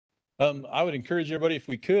I would encourage everybody, if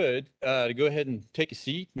we could, to go ahead and take a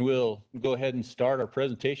seat, and we'll go ahead and start our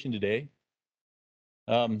presentation today.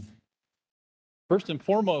 First and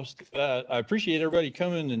foremost, I appreciate everybody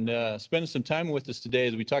coming and spending some time with us today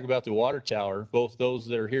as we talk about the water tower, both those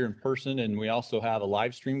that are here in person, and we also have a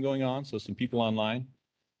live stream going on, so some people online.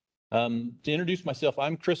 To introduce myself,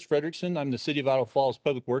 I'm Chris Frederickson. I'm the City of Idaho Falls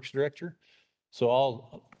Public Works Director. So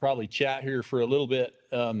I'll probably chat here for a little bit,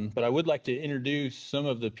 but I would like to introduce some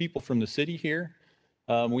of the people from the city here.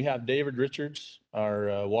 We have David Richards,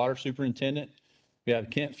 our water superintendent. We have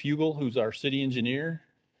Kent Fugel, who's our city engineer.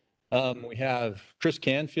 We have Chris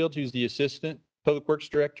Canfield, who's the assistant public works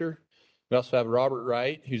director. We also have Robert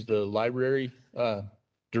Wright, who's the library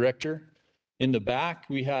director. In the back,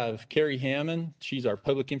 we have Carrie Hammond. She's our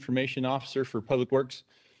public information officer for public works.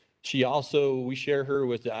 We share her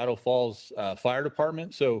with the Idaho Falls Fire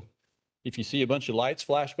Department. So if you see a bunch of lights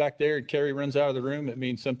flash back there and Carrie runs out of the room, it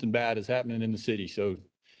means something bad is happening in the city. So,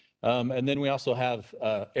 and then we also have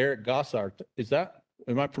Eric Gossart.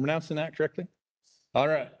 Am I pronouncing that correctly? All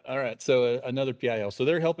right. So another PIL. So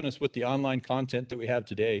they're helping us with the online content that we have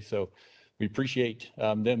today. So we appreciate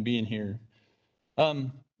them being here.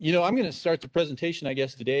 I'm going to start the presentation, I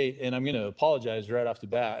guess, today, and I'm going to apologize right off the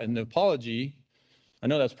bat. And the apology, I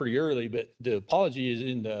know that's pretty early, but the apology is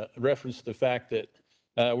in the reference to the fact that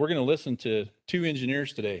we're going to listen to two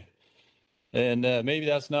engineers today. And maybe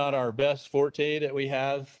that's not our best forte that we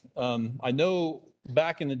have. I know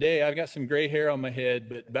back in the day, I've got some gray hair on my head,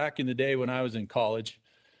 but back in the day when I was in college,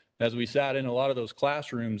 as we sat in a lot of those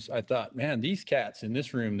classrooms, I thought, man, these cats in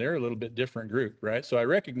this room, they're a little bit different group, right? So I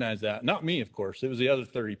recognized that. Not me, of course. It was the other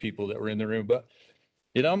 30 people that were in the room, but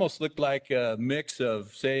it almost looked like a mix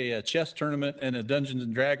of, say, a chess tournament and a Dungeons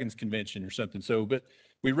and Dragons convention or something. So, but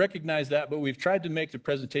we recognize that, but we've tried to make the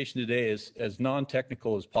presentation today as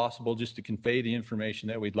non-technical as possible, just to convey the information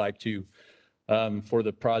that we'd like to for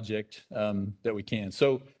the project that we can.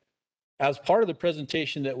 So as part of the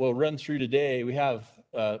presentation that we'll run through today, we have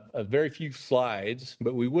a very few slides,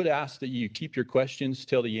 but we would ask that you keep your questions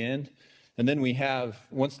till the end. And then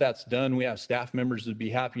once that's done, we have staff members that'd be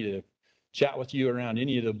happy to chat with you around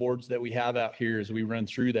any of the boards that we have out here as we run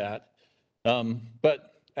through that.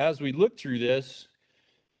 But as we look through this,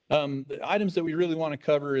 the items that we really want to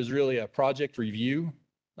cover is really a project review,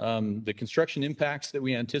 the construction impacts that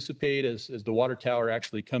we anticipate as the water tower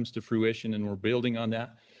actually comes to fruition, and we're building on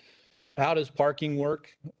that. How does parking work?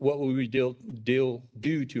 What will we do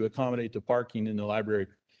to accommodate the parking in the library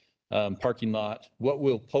parking lot? What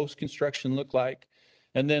will post-construction look like?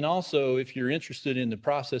 And then also, if you're interested in the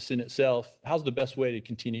process in itself, how's the best way to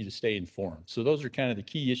continue to stay informed? So those are kind of the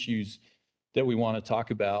key issues that we want to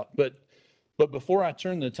talk about. But before I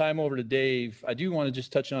turn the time over to Dave, I do want to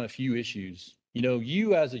just touch on a few issues.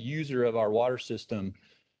 You as a user of our water system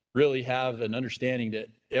really have an understanding that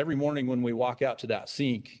every morning when we walk out to that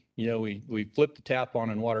sink, we flip the tap on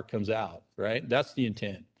and water comes out, right? That's the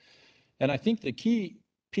intent. And I think the key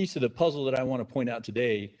piece of the puzzle that I want to point out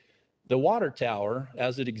today, the water tower,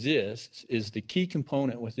 as it exists, is the key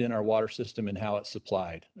component within our water system and how it's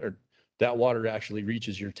supplied, or that water actually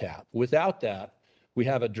reaches your tap. Without that, we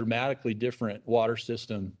have a dramatically different water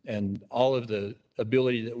system, and all of the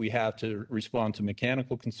ability that we have to respond to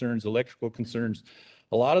mechanical concerns, electrical concerns,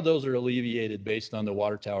 a lot of those are alleviated based on the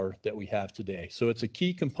water tower that we have today. So it's a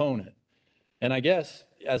key component. And I guess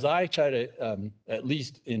as I try to at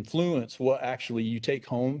least influence what actually you take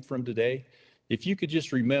home from today, if you could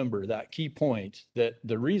just remember that key point, that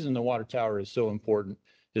the reason the water tower is so important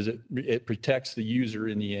is it protects the user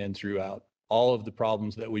in the end throughout all of the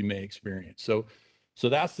problems that we may experience. So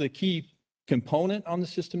that's the key component on the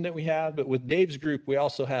system that we have. But with Dave's group, we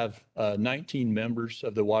also have 19 members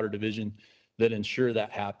of the water division that ensure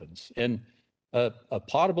that happens. And a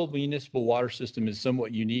potable municipal water system is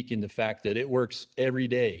somewhat unique in the fact that it works every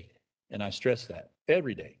day. And I stress that,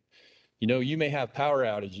 every day. You may have power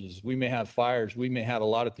outages, we may have fires, we may have a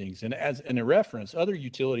lot of things. And as in a reference, other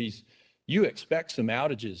utilities, you expect some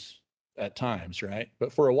outages at times, right?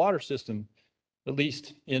 But for a water system, at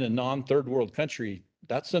least in a non-third world country,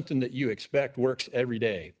 that's something that you expect works every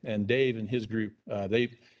day. And Dave and his group,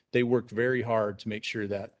 they worked very hard to make sure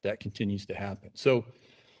that that continues to happen. So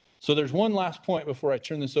there's one last point before I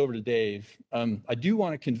turn this over to Dave. I do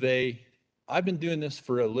want to convey, I've been doing this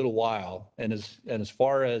for a little while, and as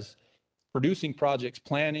far as producing projects,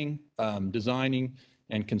 planning, designing,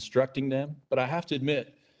 and constructing them. But I have to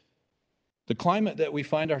admit, the climate that we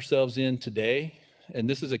find ourselves in today, and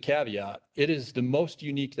this is a caveat, it is the most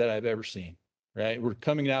unique that I've ever seen, right? We're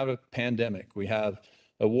coming out of a pandemic. We have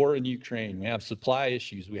a war in Ukraine. We have supply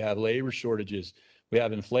issues. We have labor shortages. We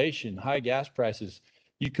have inflation, high gas prices.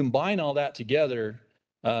 You combine all that together,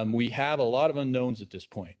 we have a lot of unknowns at this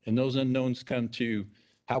point, and those unknowns come to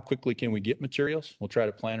how quickly can we get materials? We'll try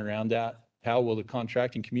to plan around that. How will the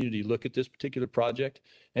contracting community look at this particular project?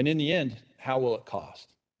 And in the end, how will it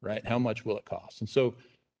cost, right? How much will it cost? And so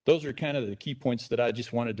those are kind of the key points that I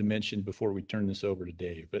just wanted to mention before we turn this over to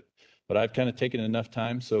Dave. But I've kind of taken enough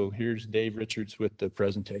time. So here's Dave Richards with the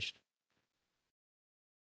presentation.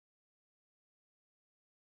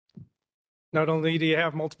 Not only do you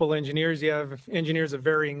have multiple engineers, you have engineers of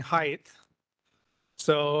varying height.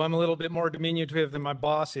 So I'm a little bit more diminutive than my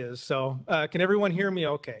boss is. So can everyone hear me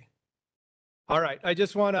okay? All right. I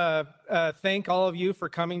just want to thank all of you for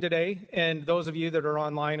coming today, and those of you that are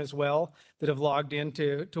online as well that have logged in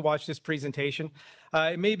to watch this presentation.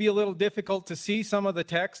 It may be a little difficult to see some of the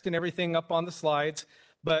text and everything up on the slides,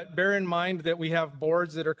 but bear in mind that we have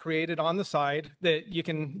boards that are created on the side that you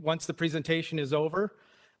can, once the presentation is over,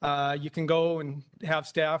 you can go and have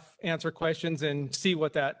staff answer questions and see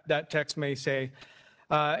what that text may say.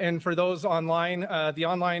 And for those online,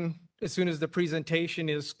 as soon as the presentation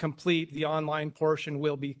is complete, the online portion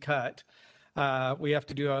will be cut. We have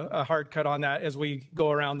to do a hard cut on that as we go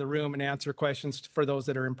around the room and answer questions for those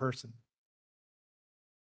that are in person.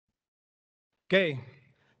 Okay,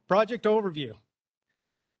 project overview.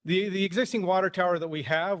 The existing water tower that we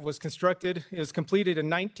have is completed in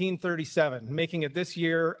 1937, making it this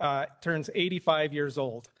year turns 85 years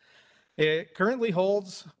old. It currently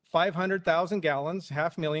holds 500,000 gallons,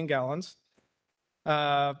 500,000 gallons.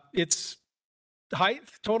 Its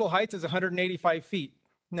total height is 185 feet.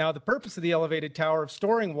 Now, the purpose of the elevated tower of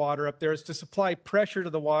storing water up there is to supply pressure to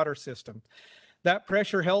the water system. That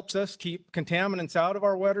pressure helps us keep contaminants out of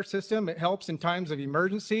our water system. It helps in times of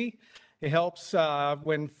emergency. It helps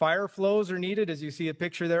when fire flows are needed, as you see a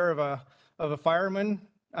picture there of a fireman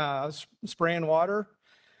spraying water.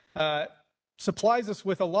 Supplies us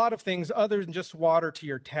with a lot of things other than just water to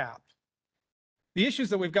your tap. The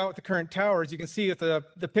issues that we've got with the current tower, as you can see with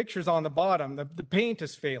the pictures on the bottom, the paint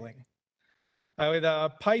is failing.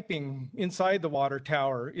 The piping inside the water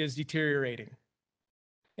tower is deteriorating.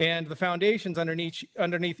 And the foundations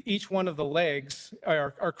underneath each one of the legs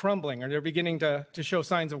are crumbling, or they're beginning to show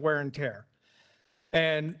signs of wear and tear.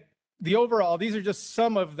 And these are just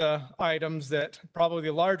some of the items that, probably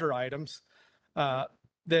the larger items,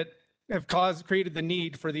 that have created the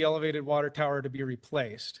need for the elevated water tower to be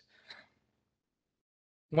replaced.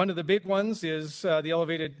 One of the big ones is the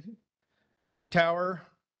elevated tower.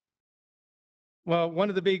 Well, one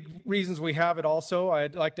of the big reasons we have it also,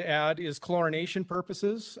 I'd like to add, is chlorination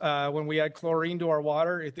purposes. When we add chlorine to our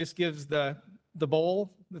water, this gives the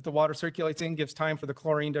bowl that the water circulates in, gives time for the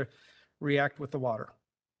chlorine to react with the water.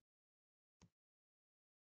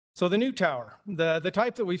 So the new tower, the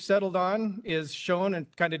type that we've settled on is shown and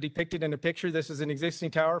kind of depicted in a picture. This is an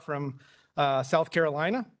existing tower from South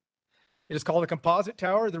Carolina. It is called a composite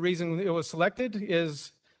tower. The reason it was selected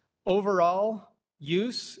is overall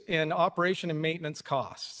use and operation and maintenance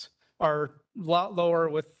costs are a lot lower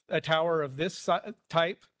with a tower of this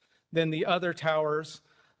type than the other towers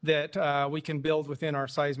that we can build within our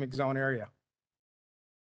seismic zone area.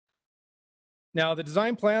 Now, the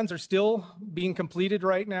design plans are still being completed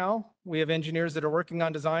right now. We have engineers that are working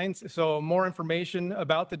on designs, so more information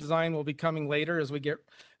about the design will be coming later as we get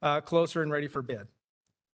closer and ready for bid.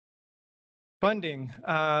 Funding.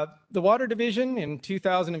 The Water Division in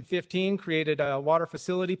 2015 created a water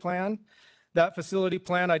facility plan. That facility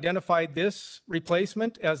plan identified this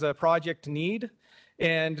replacement as a project need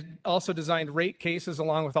and also designed rate cases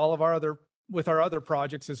along with all of our other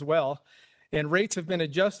projects as well. And rates have been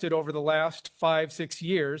adjusted over the last 5-6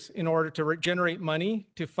 years in order to generate money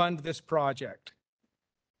to fund this project,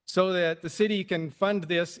 so that the city can fund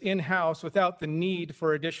this in-house without the need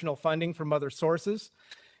for additional funding from other sources.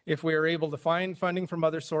 If we are able to find funding from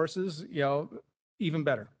other sources, even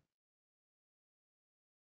better.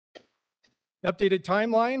 Updated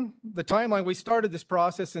timeline. The timeline, we started this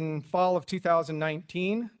process in fall of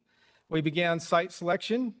 2019. We began site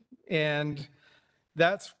selection, and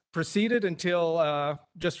that's proceeded until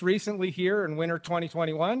just recently here in winter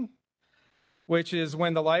 2021, which is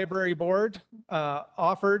when the library board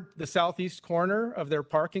offered the southeast corner of their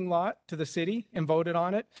parking lot to the city and voted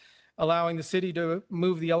on it, allowing the city to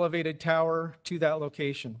move the elevated tower to that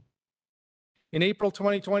location. In April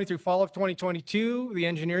 2020 through fall of 2022, the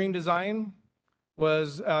engineering design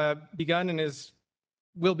was begun and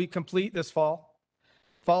will be complete this fall.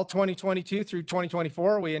 Fall 2022 through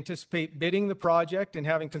 2024, we anticipate bidding the project and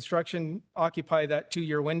having construction occupy that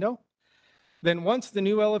 2-year window. Then once the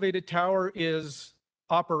new elevated tower is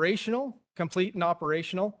operational, complete and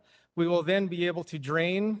operational, we will then be able to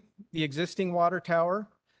drain the existing water tower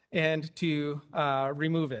and to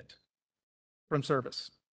remove it from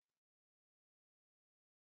service.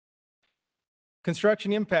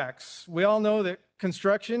 Construction impacts. We all know that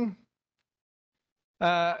construction,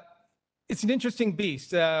 it's an interesting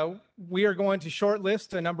beast. We are going to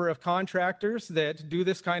shortlist a number of contractors that do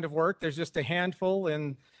this kind of work. There's just a handful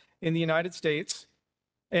in the United States.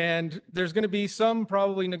 And there's going to be some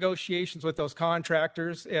probably negotiations with those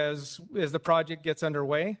contractors as the project gets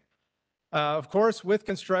underway. Of course, with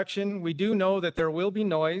construction, we do know that there will be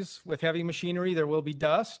noise. With heavy machinery, there will be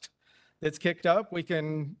dust that's kicked up. We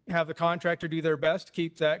can have the contractor do their best to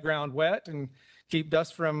keep that ground wet and keep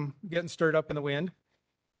dust from getting stirred up in the wind.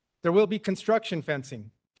 There will be construction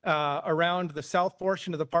fencing around the south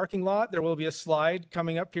portion of the parking lot. There will be a slide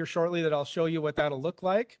coming up here shortly that I'll show you what that'll look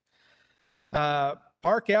like.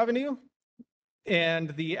 Park Avenue and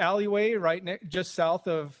the alleyway just south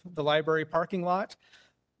of the library parking lot.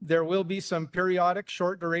 There will be some periodic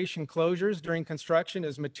short duration closures during construction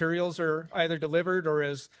as materials are either delivered or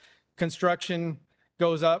as construction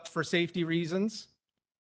goes up for safety reasons.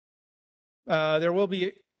 There will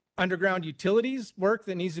be underground utilities work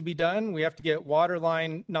that needs to be done. We have to get water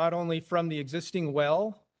line not only from the existing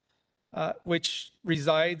well, which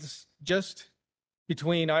resides just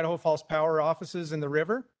between Idaho Falls Power offices and the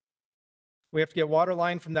river. We have to get water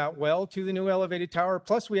line from that well to the new elevated tower.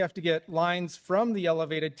 Plus, we have to get lines from the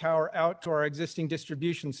elevated tower out to our existing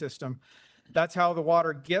distribution system. That's how the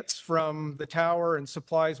water gets from the tower and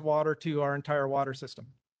supplies water to our entire water system.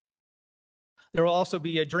 There will also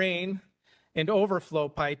be a drain and overflow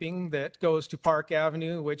piping that goes to Park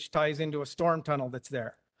Avenue, which ties into a storm tunnel that's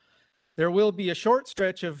there. There will be a short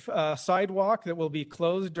stretch of sidewalk that will be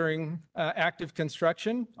closed during active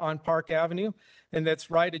construction on Park Avenue, and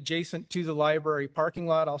that's right adjacent to the library parking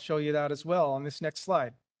lot. I'll show you that as well on this next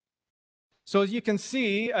slide. So as you can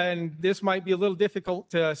see, and this might be a little difficult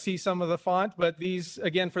to see some of the font, but these,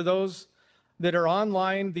 again, for those that are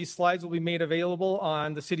online, these slides will be made available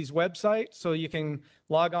on the city's website. So you can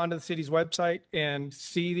log on to the city's website and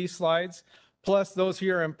see these slides. Plus, those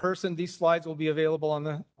here in person, these slides will be available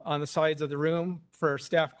on the sides of the room for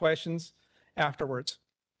staff questions afterwards.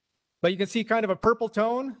 But you can see kind of a purple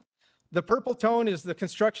tone. The purple tone is the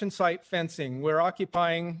construction site fencing. We're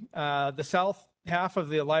occupying the south half of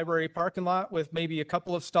the library parking lot with maybe a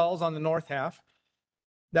couple of stalls on the north half.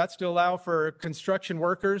 That's to allow for construction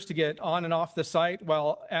workers to get on and off the site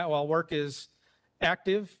while work is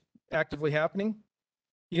actively happening.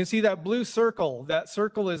 You can see that blue circle. That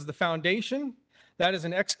circle is the foundation. That is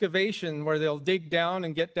an excavation where they'll dig down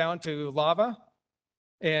and get down to lava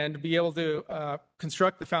and be able to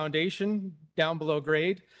construct the foundation down below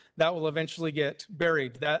grade. That will eventually get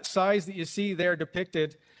buried. That size that you see there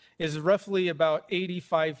depicted is roughly about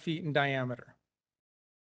 85 feet in diameter.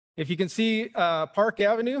 If you can see Park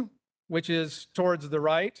Avenue, which is towards the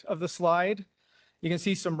right of the slide, you can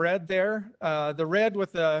see some red there. The red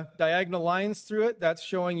with the diagonal lines through it, that's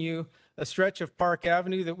showing you a stretch of Park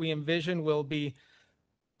Avenue that we envision will be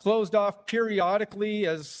closed off periodically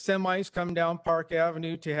as semis come down Park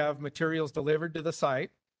Avenue to have materials delivered to the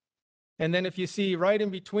site. And then if you see right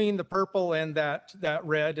in between the purple and that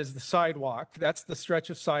red is the sidewalk. That's the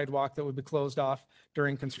stretch of sidewalk that would be closed off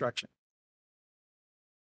during construction.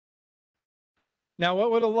 Now,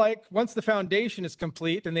 what would it like once the foundation is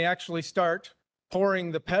complete and they actually start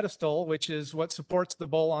pouring the pedestal, which is what supports the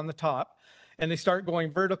bowl on the top, and they start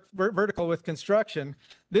going vertical with construction,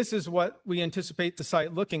 this is what we anticipate the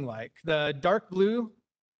site looking like. The dark blue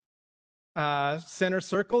center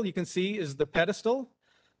circle you can see is the pedestal.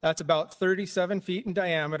 That's about 37 feet in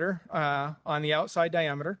diameter on the outside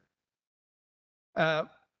diameter.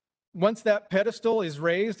 Once that pedestal is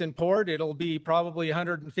raised and poured, it'll be probably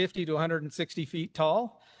 150 to 160 feet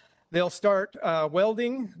tall. They'll start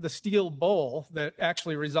welding the steel bowl that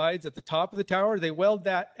actually resides at the top of the tower. They weld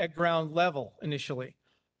that at ground level initially.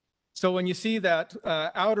 So when you see that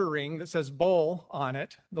outer ring that says bowl on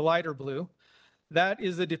it, the lighter blue, that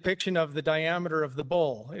is a depiction of the diameter of the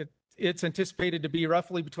bowl. It's anticipated to be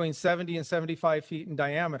roughly between 70 and 75 feet in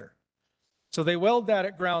diameter. So they weld that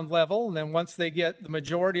at ground level, and then once they get the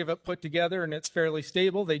majority of it put together and it's fairly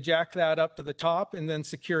stable, they jack that up to the top and then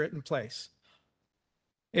secure it in place.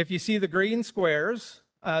 If you see the green squares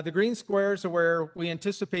are where we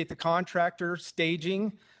anticipate the contractor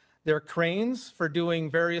staging their cranes for doing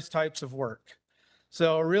various types of work.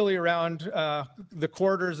 So really around the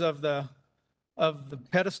quarters of the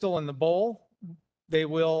pedestal and the bowl, they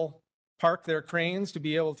will park their cranes to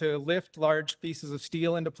be able to lift large pieces of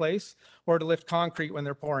steel into place or to lift concrete when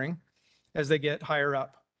they're pouring as they get higher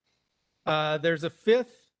up. There's a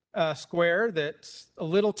fifth square that's a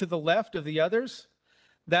little to the left of the others.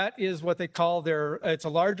 That is what they call it's a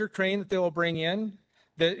larger crane that they will bring in.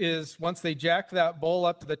 That is, once they jack that bowl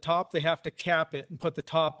up to the top, they have to cap it and put the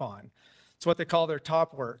top on. It's what they call their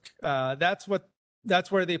top work. That's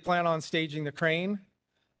where they plan on staging the crane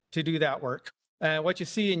to do that work. What you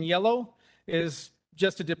see in yellow is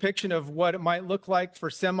just a depiction of what it might look like for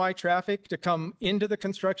semi-traffic to come into the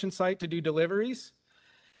construction site to do deliveries.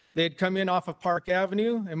 They'd come in off of Park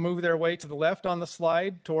Avenue and move their way to the left on the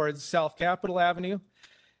slide towards South Capitol Avenue.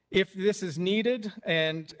 If this is needed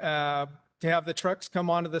and to have the trucks come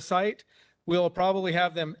onto the site, we'll probably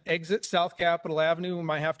have them exit South Capitol Avenue. We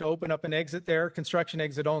might have to open up an exit there, construction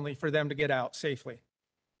exit only, for them to get out safely.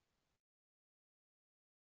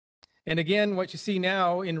 And again, what you see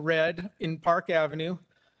now in red in Park Avenue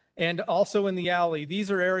and also in the alley, these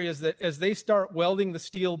are areas that as they start welding the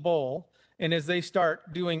steel bowl and as they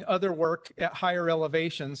start doing other work at higher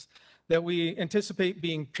elevations, that we anticipate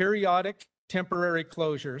being periodic temporary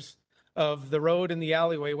closures of the road and the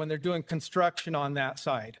alleyway when they're doing construction on that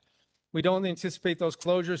side. We don't anticipate those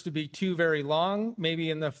closures to be too very long, maybe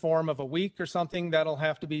in the form of a week or something. That'll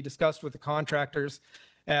have to be discussed with the contractors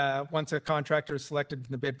once a contractor is selected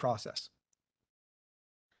in the bid process.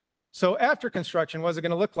 So after construction, what's it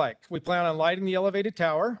going to look like? We plan on lighting the elevated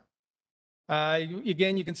tower.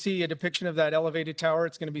 Again, you can see a depiction of that elevated tower.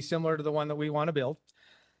 It's going to be similar to the one that we want to build.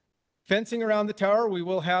 Fencing around the tower, we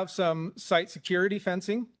will have some site security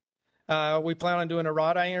fencing. We plan on doing a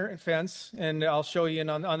wrought iron fence, and I'll show you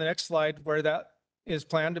on the next slide where that is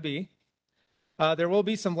planned to be. There will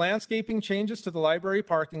be some landscaping changes to the library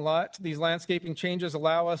parking lot. These landscaping changes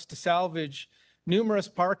allow us to salvage numerous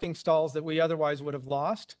parking stalls that we otherwise would have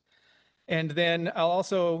lost. And then I'll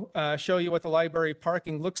also show you what the library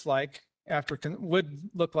parking would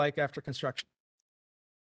look like after construction.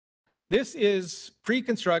 This is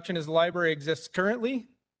pre-construction as the library exists currently.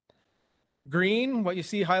 Green, what you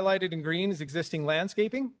see highlighted in green is existing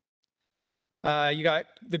landscaping. You got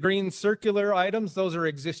the green circular items, those are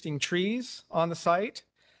existing trees on the site.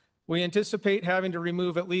 We anticipate having to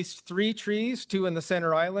remove at least 3 trees, 2 in the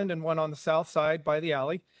center island and 1 on the south side by the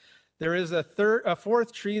alley. There is a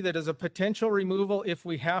 4th tree that is a potential removal if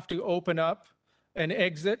we have to open up an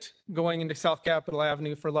exit going into South Capitol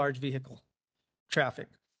Avenue for large vehicle traffic.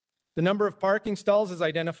 The number of parking stalls is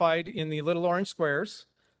identified in the little orange squares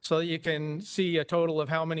so that you can see a total of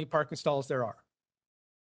how many parking stalls there are.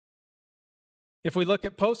 If we look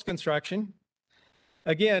at post-construction,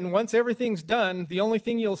 again, once everything's done, the only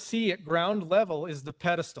thing you'll see at ground level is the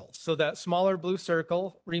pedestal. So that smaller blue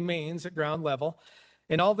circle remains at ground level.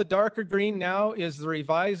 And all the darker green now is the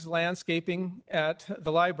revised landscaping at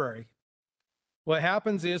the library. What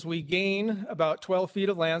happens is we gain about 12 feet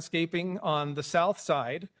of landscaping on the south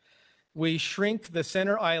side. We shrink the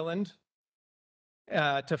center island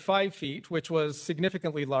to 5 feet, which was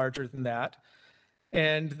significantly larger than that.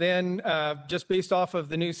 And then just based off of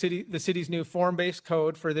the city's new form-based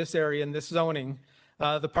code for this area and this zoning,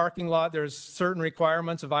 the parking lot, there's certain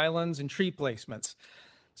requirements of islands and tree placements.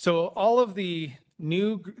 So all of the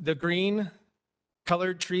green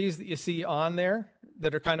colored trees that you see on there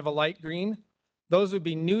that are kind of a light green, those would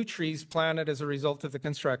be new trees planted as a result of the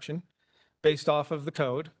construction based off of the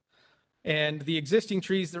code. And the existing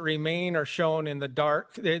trees that remain are shown in the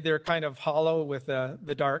dark. They're kind of hollow with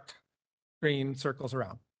the dark green circles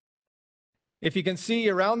around. If you can see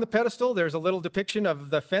around the pedestal, there's a little depiction of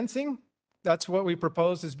the fencing. That's what we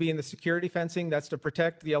propose as being the security fencing. That's to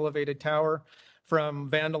protect the elevated tower from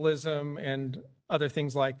vandalism and other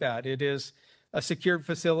things like that. It is a secured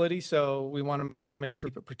facility, so we want to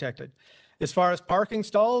keep it protected. As far as parking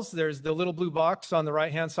stalls, there's the little blue box on the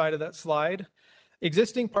right-hand side of that slide.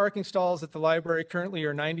 Existing parking stalls at the library currently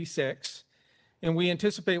are 96. And we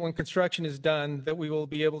anticipate when construction is done that we will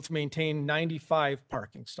be able to maintain 95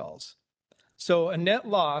 parking stalls. So a net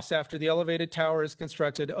loss after the elevated tower is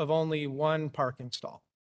constructed of only 1 parking stall.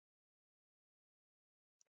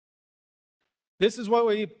 This is what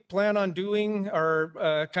we plan on doing,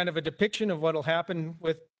 or kind of a depiction of what will happen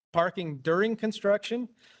with parking during construction,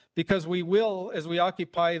 because we will, as we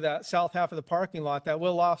occupy that south half of the parking lot, that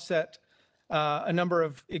will offset a number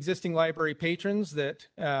of existing library patrons that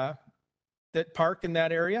park in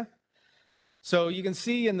that area. So you can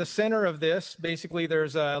see in the center of this, basically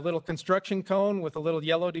there's a little construction cone with a little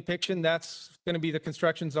yellow depiction. That's going to be the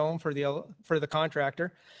construction zone for the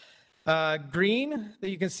contractor. Green that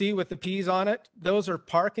you can see with the P's on it, those are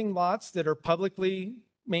parking lots that are publicly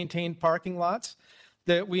maintained parking lots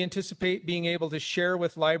that we anticipate being able to share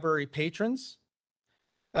with library patrons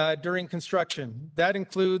during construction. That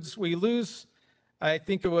includes, we lose, I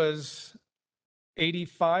think it was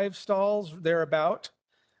 85 stalls thereabout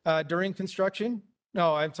during construction.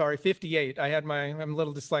 no, I'm sorry, 58. I'm a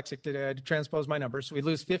little dyslexic today. I had to transpose my numbers. So we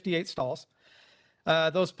lose 58 stalls.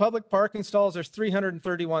 Those public parking stalls, there's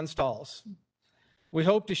 331 stalls. We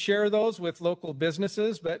hope to share those with local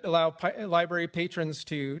businesses, but allow library patrons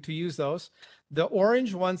to use those. The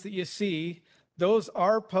orange ones that you see, those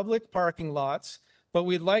are public parking lots, but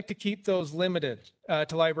we'd like to keep those limited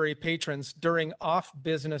to library patrons during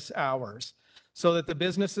off-business hours so that the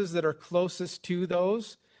businesses that are closest to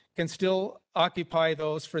those can still occupy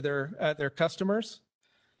those for their customers.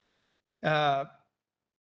 The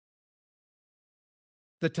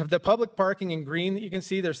public parking in green that you can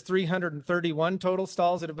see, there's 331 total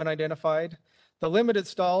stalls that have been identified. The limited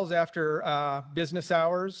stalls after business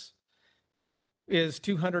hours is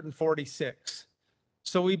 246.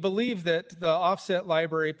 So we believe that the offset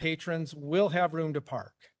library patrons will have room to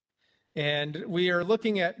park. And we are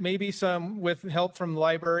looking at maybe some with help from the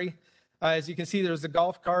library. As you can see, there's a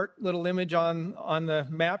golf cart little image on the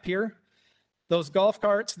map here. Those golf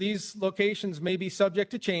carts, these locations may be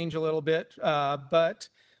subject to change a little bit, but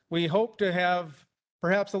we hope to have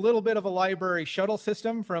perhaps a little bit of a library shuttle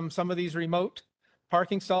system from some of these remote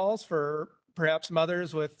parking stalls for perhaps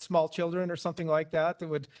mothers with small children or something like that that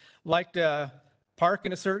would like to park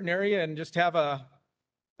in a certain area and just have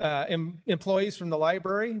employees from the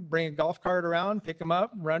library bring a golf cart around, pick them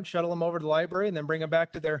up, shuttle them over to the library, and then bring them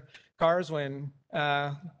back to their cars when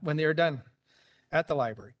they are done at the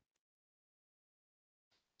library.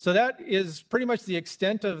 So that is pretty much the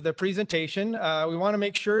extent of the presentation. We want to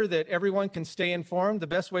make sure that everyone can stay informed. The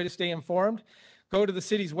best way to stay informed, go to the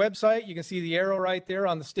city's website. You can see the arrow right there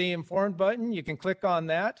on the Stay Informed button. You can click on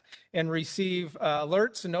that and receive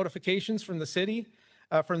alerts and notifications from the city,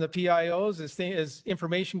 from the PIOs as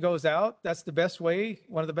information goes out. That's the best way,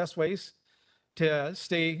 one of the best ways to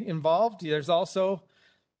stay involved. There's also,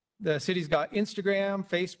 the city's got Instagram,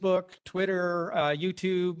 Facebook, Twitter,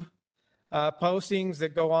 YouTube, postings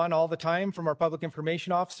that go on all the time from our public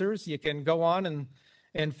information officers. You can go on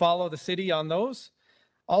and follow the city on those.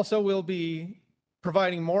 Also, we'll be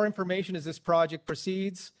providing more information as this project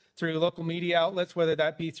proceeds through local media outlets, whether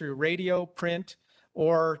that be through radio, print,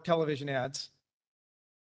 or television ads.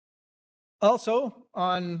 Also,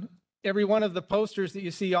 on every one of the posters that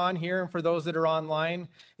you see on here, and for those that are online,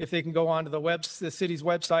 if they can go onto the city's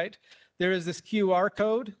website, there is this QR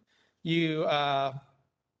code. You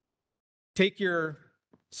take your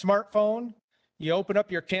smartphone, you open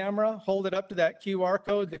up your camera, hold it up to that QR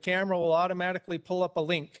code, the camera will automatically pull up a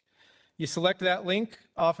link. You select that link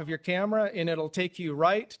off of your camera and it'll take you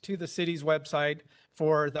right to the city's website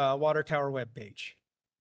for the Water Tower webpage.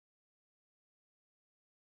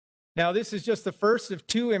 Now, this is just the first of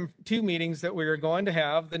two meetings that we are going to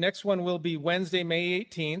have. The next one will be Wednesday, May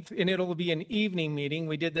 18th, and it'll be an evening meeting.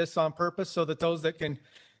 We did this on purpose so that those that can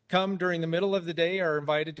come during the middle of the day are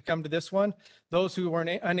invited to come to this one. Those who were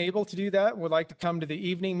unable to do that would like to come to the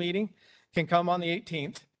evening meeting can come on the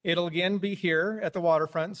 18th. It'll again be here at the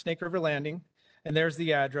Waterfront, Snake River Landing, and there's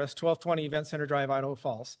the address, 1220 Event Center Drive, Idaho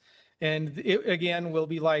Falls. And it again will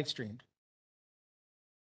be live streamed.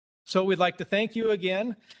 So we'd like to thank you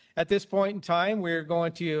again. At this point in time, we're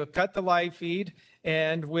going to cut the live feed,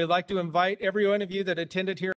 and we'd like to invite every one of you that attended here